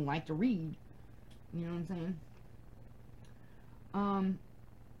people just don't like to read. You know what I'm saying?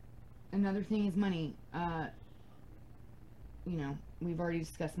 Another thing is money. We've already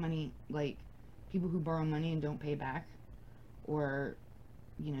discussed money, like people who borrow money and don't pay back, or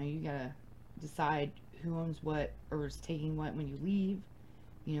you gotta decide who owns what or is taking what when you leave.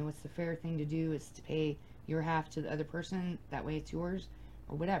 What's the fair thing to do is to pay your half to the other person, that way it's yours,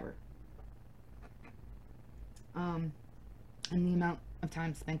 or whatever. And the amount of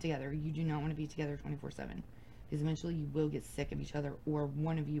time spent together. You do not want to be together 24/7, because eventually you will get sick of each other, or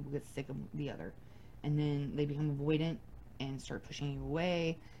one of you will get sick of the other, and then they become avoidant and start pushing you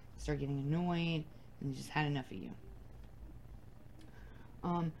away, start getting annoyed, and they just had enough of you.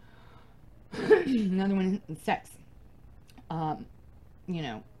 Another one is sex.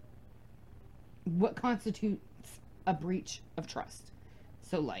 What constitutes a breach of trust?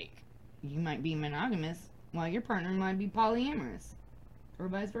 So, like, you might be monogamous while your partner might be polyamorous, or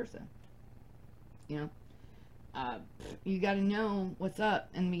vice versa. uh, you got to know what's up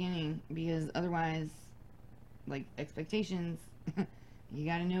in the beginning, because otherwise, like, expectations, you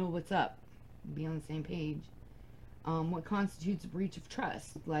got to know what's up, be on the same page. What constitutes a breach of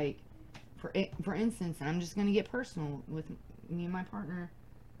trust? Like, for instance, and I'm just gonna get personal with me and my partner.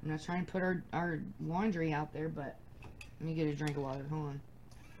 I'm not trying to put our laundry out there, but let me get a drink of water. Hold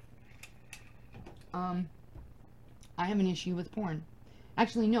on. I have an issue with porn.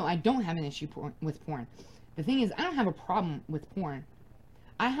 Actually, no, I don't have an issue with porn. The thing is, I don't have a problem with porn.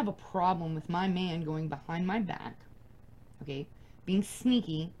 I have a problem with my man going behind my back, okay, being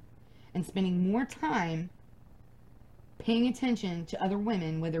sneaky, and spending more time paying attention to other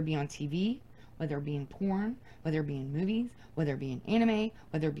women, whether it be on TV, whether it be in porn, whether it be in movies, whether it be in anime,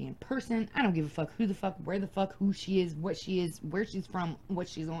 whether it be in person. I don't give a fuck who the fuck, where the fuck, who she is, what she is, where she's from, what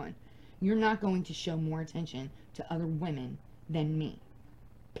she's on. You're not going to show more attention to other women than me.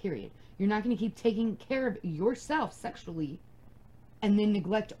 Period. You're not going to keep taking care of yourself sexually and then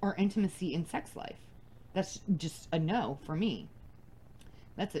neglect our intimacy and sex life. That's just a no for me.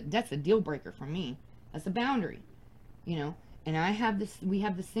 That's a deal breaker for me. That's a boundary. You know, and we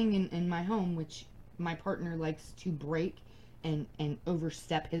have this thing in my home, which my partner likes to break and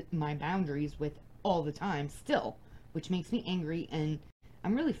overstep my boundaries with all the time still, which makes me angry, and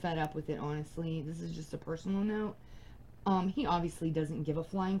I'm really fed up with it, honestly. This is just a personal note. He obviously doesn't give a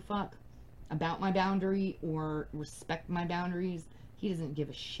flying fuck about my boundary or respect my boundaries. He doesn't give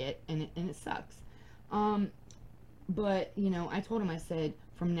a shit, and it sucks. But, you know, I told him, I said,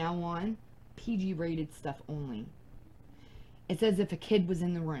 from now on, PG rated stuff only. It's as if a kid was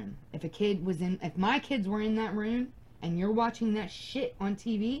in the room. If my kids were in that room and you're watching that shit on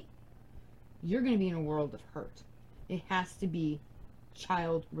TV, you're going to be in a world of hurt. It has to be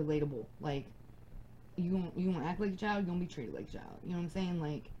child relatable. Like, you won't act like a child, you're going to be treated like a child. You know what I'm saying?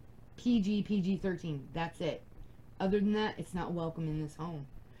 Like, PG-13, that's it. Other than that, it's not welcome in this home.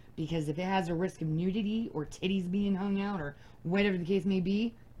 Because if it has a risk of nudity or titties being hung out or whatever the case may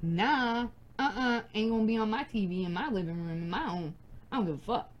be, nah. Ain't gonna be on my TV in my living room in my home. I don't give a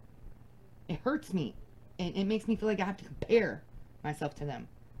fuck. It hurts me. And it makes me feel like I have to compare myself to them.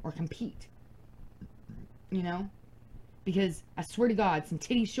 Or compete. You know? Because I swear to God, some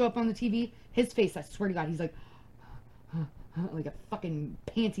titties show up on the TV, his face, I swear to God, he's like a fucking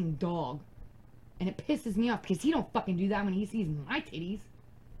panting dog. And it pisses me off because he don't fucking do that when he sees my titties.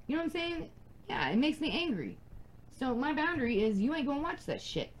 You know what I'm saying? Yeah, it makes me angry. So my boundary is, you ain't gonna watch that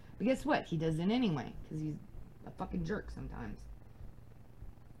shit. But guess what? He does it anyway, because he's a fucking jerk sometimes.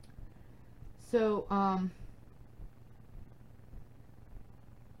 So,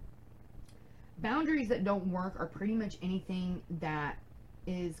 boundaries that don't work are pretty much anything that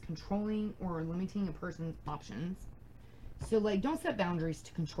is controlling or limiting a person's options. So, like, don't set boundaries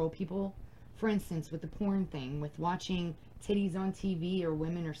to control people. For instance, with the porn thing, with watching titties on TV, or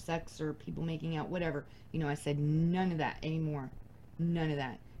women, or sex, or people making out, whatever. You know, I said none of that anymore. None of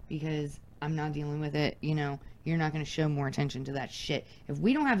that. Because I'm not dealing with it, you know. You're not going to show more attention to that shit. If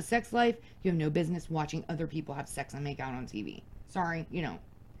we don't have a sex life, you have no business watching other people have sex and make out on TV. Sorry, you know.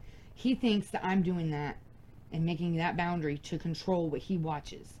 He thinks that I'm doing that and making that boundary to control what he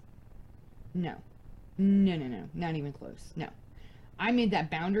watches. No. No, no, no. Not even close. No. I made that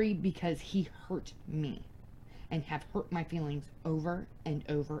boundary because he hurt me and have hurt my feelings over and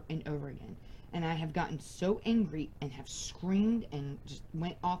over and over again. And I have gotten so angry and have screamed and just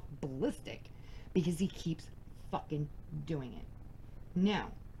went off ballistic because he keeps fucking doing it.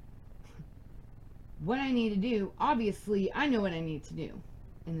 Now, what I need to do, obviously, I know what I need to do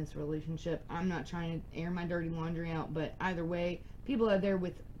in this relationship. I'm not trying to air my dirty laundry out, but either way, people out there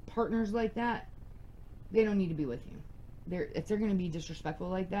with partners like that, they don't need to be with you. If they're going to be disrespectful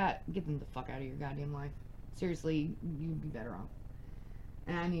like that, get them the fuck out of your goddamn life. Seriously, you'd be better off.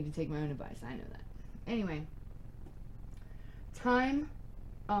 And I need to take my own advice. I know that. Anyway. Time.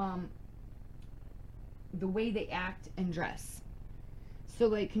 The way they act and dress. So,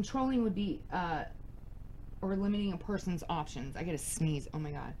 like, controlling would be, or limiting a person's options. I gotta sneeze. Oh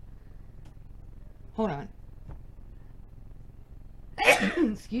my god. Hold on.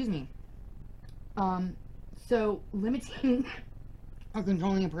 Excuse me. So, limiting or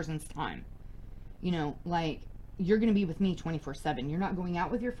controlling a person's time. You know, like, you're going to be with me 24/7. You're not going out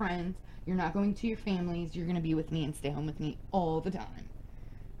with your friends. You're not going to your families. You're going to be with me and stay home with me all the time.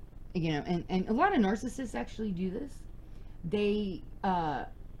 You know, and a lot of narcissists actually do this. They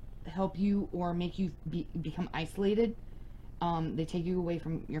help you or make you become isolated. They take you away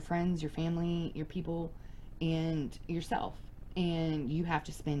from your friends, your family, your people, and yourself. And you have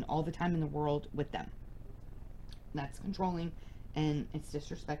to spend all the time in the world with them. That's controlling, and it's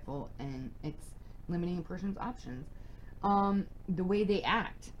disrespectful, and it's limiting a person's options. The way they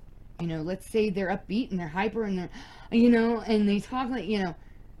act. You know, let's say they're upbeat and they're hyper and they're, you know, and they talk like, you know,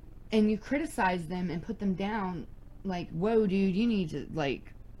 and you criticize them and put them down like, whoa, dude, you need to,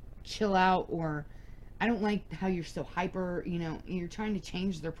 like, chill out, or I don't like how you're so hyper, you know, you're trying to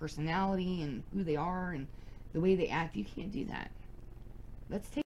change their personality and who they are and the way they act. You can't do that. Let's take